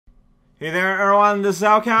Hey there, everyone, this is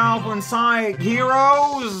Alcal inside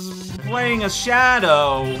Heroes, playing a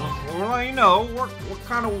Shadow. Well, you know, we're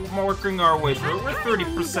kind of working our way through. We're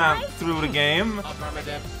 30% through the game.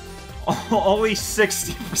 Only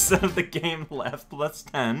 60% of the game left, less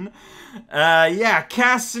 10. Yeah,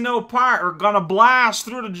 Casino part, we're gonna blast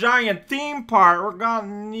through the giant theme part.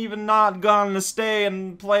 We're not gonna stay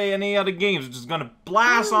and play any other games. We're just gonna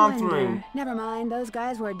blast on through. Never mind, those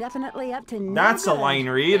guys were definitely up to no That's good. a line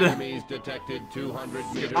read. Enemies detected 200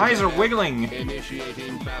 meters Eyes are ahead. wiggling.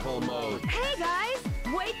 Initiating battle mode. Hey guys,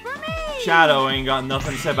 wait for me! Shadow ain't got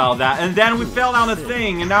nothing to say about that. And then we fell down a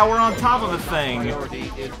thing, and now we're on top of a thing.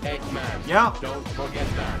 Priority is Eggman. Yeah. Don't forget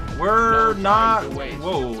that. We're No not... time to waste.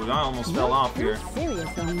 Whoa, I almost fell off here. Serious,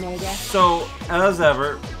 Omega. So, as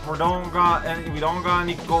ever, we don't got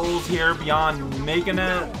any goals here beyond making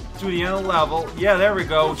it to the end of the level. Yeah, there we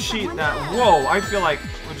go. Cheat that. Whoa, I feel like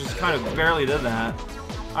we just kind of barely did that.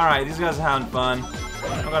 Alright, these guys are having fun.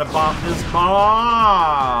 I'm gonna bomb this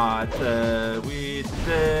bot. We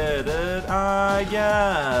did it, I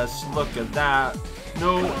guess. Look at that.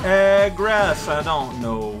 No egress. I don't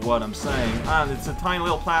know what I'm saying. It's a tiny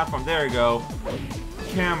little platform. There you go.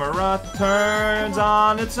 Camera turns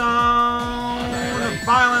on its own.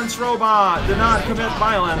 Violence robot. Do not commit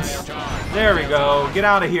violence. There we go. Get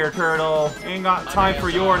out of here, turtle. Ain't got time for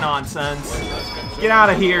your nonsense. Get out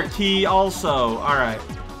of here, Key, also. Alright.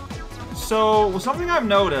 So, something I've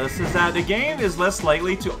noticed is that the game is less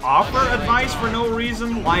likely to offer advice for no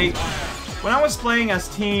reason. Like, when I was playing as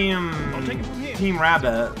Team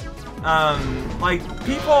Rabbit, like,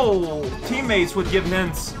 teammates would give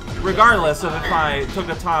hints regardless of if I took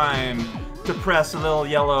the time to press a little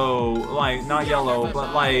yellow, like, not yellow,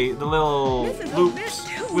 but like the little loops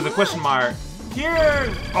with a question mark.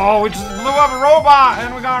 Here, oh, we just blew up a robot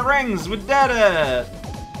and we got rings. We did it.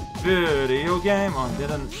 Video game. Oh,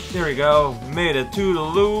 didn't. There we go. Made it to the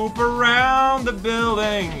loop around the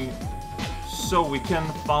building, so we can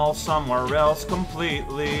fall somewhere else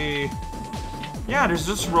completely. Yeah, there's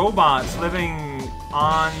just robots living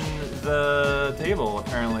on the table,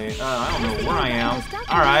 apparently. I don't know where I am.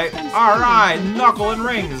 Alright, knuckle and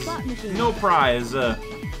rings. No prize. I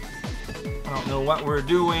don't know what we're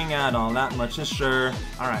doing at all, that much is sure.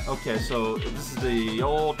 Alright, okay, so this is the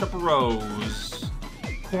old Triple Rose.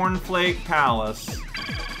 Cornflake Palace.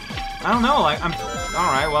 I don't know, like,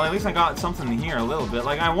 alright, well, at least I got something here a little bit.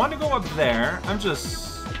 Like, I want to go up there. I'm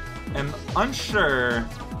unsure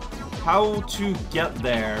how to get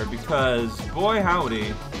there, because, boy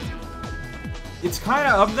howdy, it's kind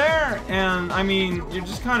of up there, and, I mean, you're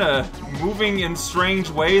just kind of moving in strange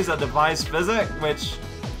ways that defies physics, which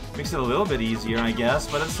makes it a little bit easier, I guess,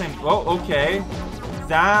 but at the same... Oh, okay.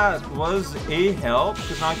 That was a help,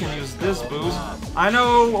 because now I can use this boost. I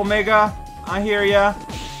know, Omega. I hear ya.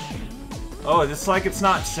 Oh, it's like it's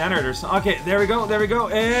not centered or something. Okay, there we go, there we go.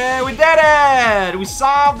 Hey, we did it! We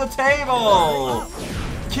solved the table!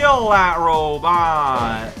 Kill that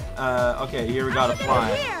robot! Okay, here we gotta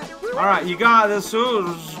fly. Alright, you got this.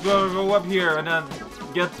 So just go up here and then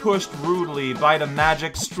get pushed rudely by the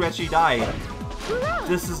magic stretchy die.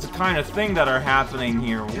 This is the kind of thing that are happening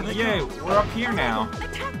here. Yay, we're up here now.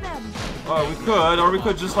 Oh, we could, or we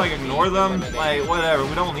could just like ignore them. Like, whatever,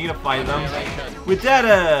 we don't need to fight them. We did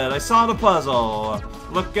it! I saw the puzzle.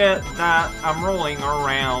 Look at that, I'm rolling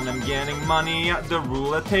around. I'm getting money at the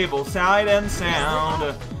roulette table, sight and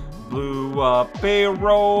sound. Blew up a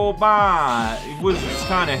robot. It was just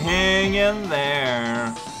kind of hanging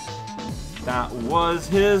there. That was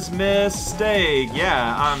his mistake.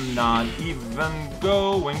 Yeah, I'm not even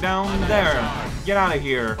going down there. Get out of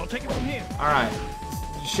here. I'll take it from here. Alright.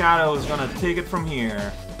 Shadow is gonna take it from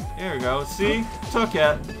here. There we go. See? Took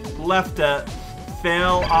it. Left it.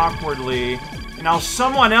 Fell awkwardly. Now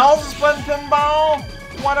someone else is playing pinball?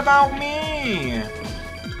 What about me?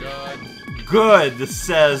 Good,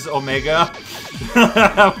 says Omega.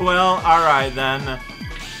 Well, alright then.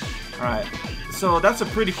 Alright. So that's a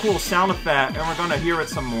pretty cool sound effect, and we're gonna hear it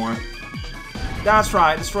some more. That's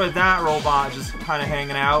right, destroy that robot just kind of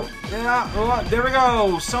hanging out. Yeah, oh, there we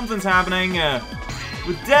go. Something's happening.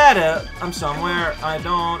 We did it. I'm somewhere I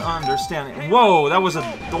don't understand it. Whoa, that was a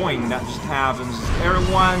doing that just happens.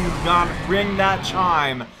 Everyone gotta ring that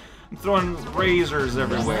chime. I'm throwing razors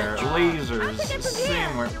everywhere. Lasers.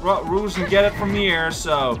 Same where. Well, Rouge can get it from here,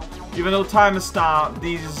 so even though time has stopped,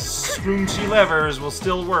 these scroomsy levers will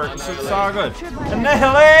still work, so it's all good.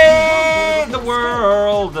 Annihilate the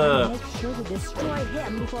world! Make sure to destroy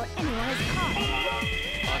him before anyone is caught.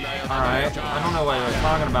 Alright, I don't know what you're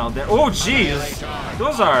talking about there. Oh, jeez!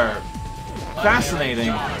 Those are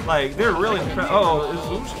fascinating. Like, they're really... Oh, is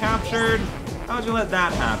Rouge captured? How'd you let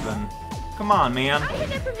that happen? Come on, man.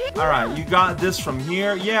 Alright, you got this from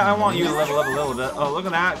here. Yeah, I want you to level up a little bit. Oh, look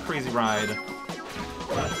at that crazy ride.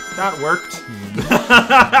 That worked.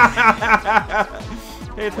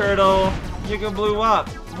 Hey, Turtle. You blew up.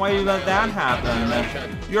 Why you let that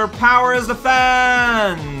happen? Your power is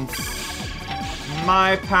defense!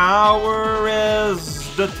 My power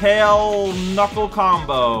is the tail knuckle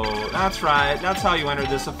combo. That's right. That's how you enter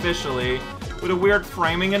this officially. With a weird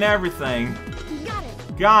framing and everything.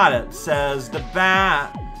 Got it, says the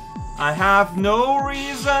bat. I have no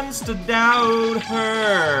reasons to doubt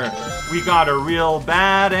her. We got a real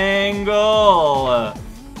bad angle.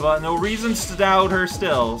 But no reasons to doubt her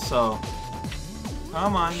still, so.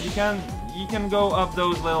 Come on, you can go up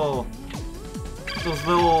those little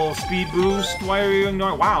speed boosts. Why are you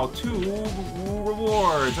ignoring? Wow, 2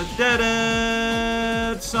 rewards. I did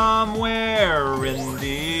it somewhere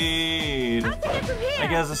indeed. I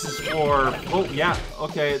guess this is for. Oh yeah,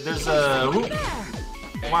 okay. There's a. Ooh.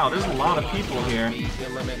 Wow, there's a lot of people here.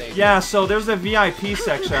 Yeah, so there's a VIP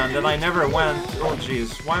section that I never went. Oh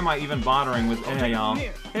jeez, why am I even bothering with any of y'all?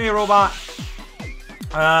 Hey, robot.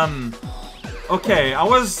 Okay, I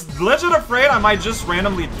was legit afraid I might just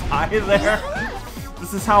randomly die there.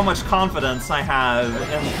 This is how much confidence I have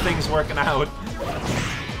in things working out.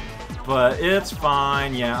 But it's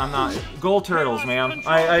fine, yeah, I'm not... Gold turtles, man.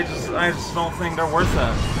 I just don't think they're worth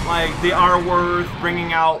it. Like, they are worth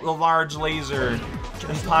bringing out the large laser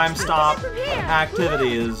and time stop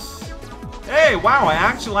activities. Hey, wow, I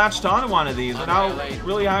actually latched onto one of these without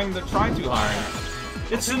really having to try too hard.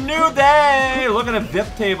 It's a new day! Look at a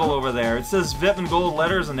VIP table over there. It says VIP in gold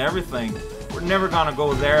letters and everything. We're never gonna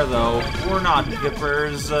go there, though. We're not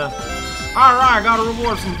VIPers. Alright, I got a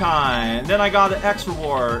reward of some kind. Then I got an X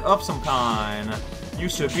reward of some kind.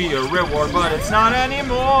 Used to be a reward, but it's not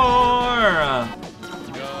anymore!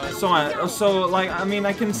 So, like, I mean,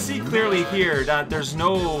 I can see clearly here that there's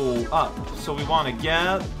no up. So we want to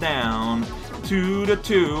get down to the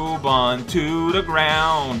tube, onto the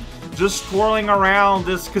ground. Just twirling around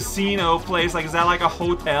this casino place. Like, is that like a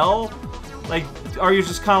hotel? Like, are you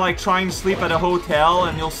just kind of like trying to sleep at a hotel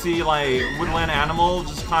and you'll see like woodland animals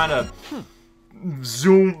just kind of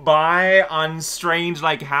zoom by on strange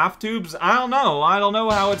like half tubes? I don't know. I don't know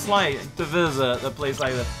how it's like to visit a place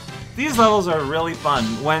like this. These levels are really fun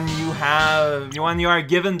when you are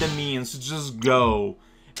given the means to just go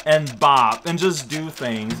and bop and just do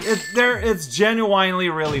things. It's genuinely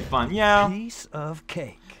really fun. Yeah. Piece of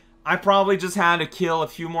cake. I probably just had to kill a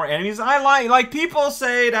few more enemies. I like people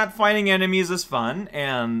say that fighting enemies is fun,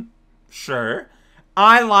 and sure.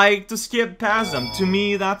 I like to skip past them. To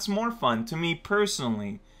me, that's more fun. To me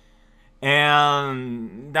personally.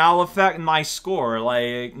 And that'll affect my score,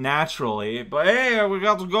 like, naturally. But hey, we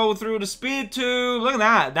got to go through the speed tube. Look at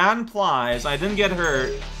that. That implies I didn't get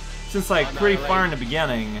hurt since, like, pretty far in the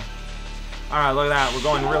beginning. Alright, look at that. We're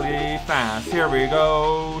going really fast. Here we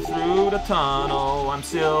go through the tunnel. I'm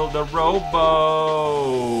still the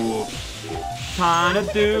robo. Kinda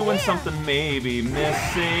doing something, maybe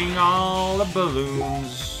missing all the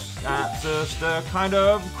balloons. That's just the kind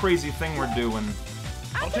of crazy thing we're doing.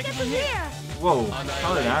 I'll take it from here. Whoa,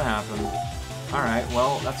 how did that happen? Alright,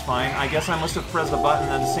 well, that's fine. I guess I must have pressed the button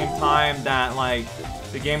at the same time that, like,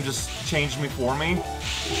 the game just changed me for me.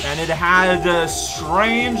 And it had a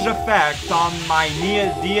strange effect on my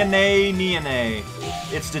DNA.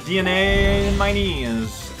 It's the DNA in my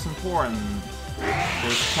knees. It's important.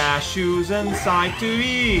 There's cashews inside to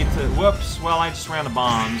eat. Whoops, well, I just ran the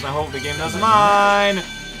bombs. I hope the game doesn't mind.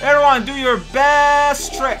 Everyone, do your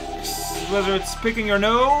best tricks. Whether it's picking your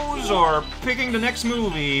nose or picking the next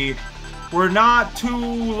movie. We're not too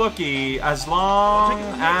lucky as long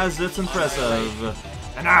as it's impressive.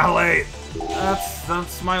 Annihilate!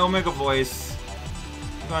 That's my Omega voice.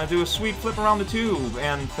 I'm gonna do a sweet flip around the tube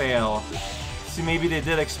and fail. See, maybe they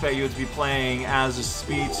did expect you to be playing as a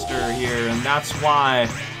speedster here, and that's why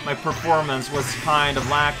my performance was kind of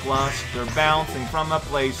lackluster, bouncing from a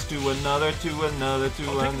place to another, to another,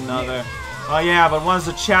 to another. Oh yeah, but once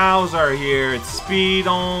the chows are here, it's speed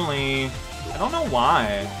only. I don't know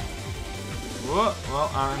why. Whoa, well,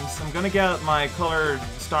 I'm gonna get my colored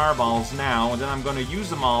star balls now, and then I'm gonna use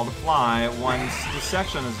them all to fly once the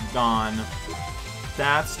section is gone.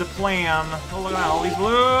 That's the plan. Oh, look at all these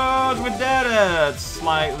balloons. We did it!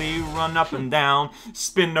 Slightly run up and down,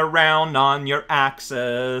 spin around on your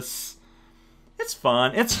axis. It's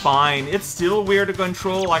fun. It's fine. It's still weird to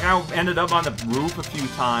control. Like, I ended up on the roof a few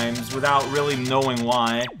times without really knowing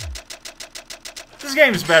why. This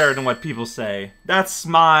game's better than what people say. That's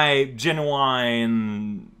my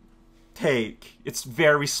genuine take. It's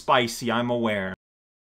very spicy, I'm aware.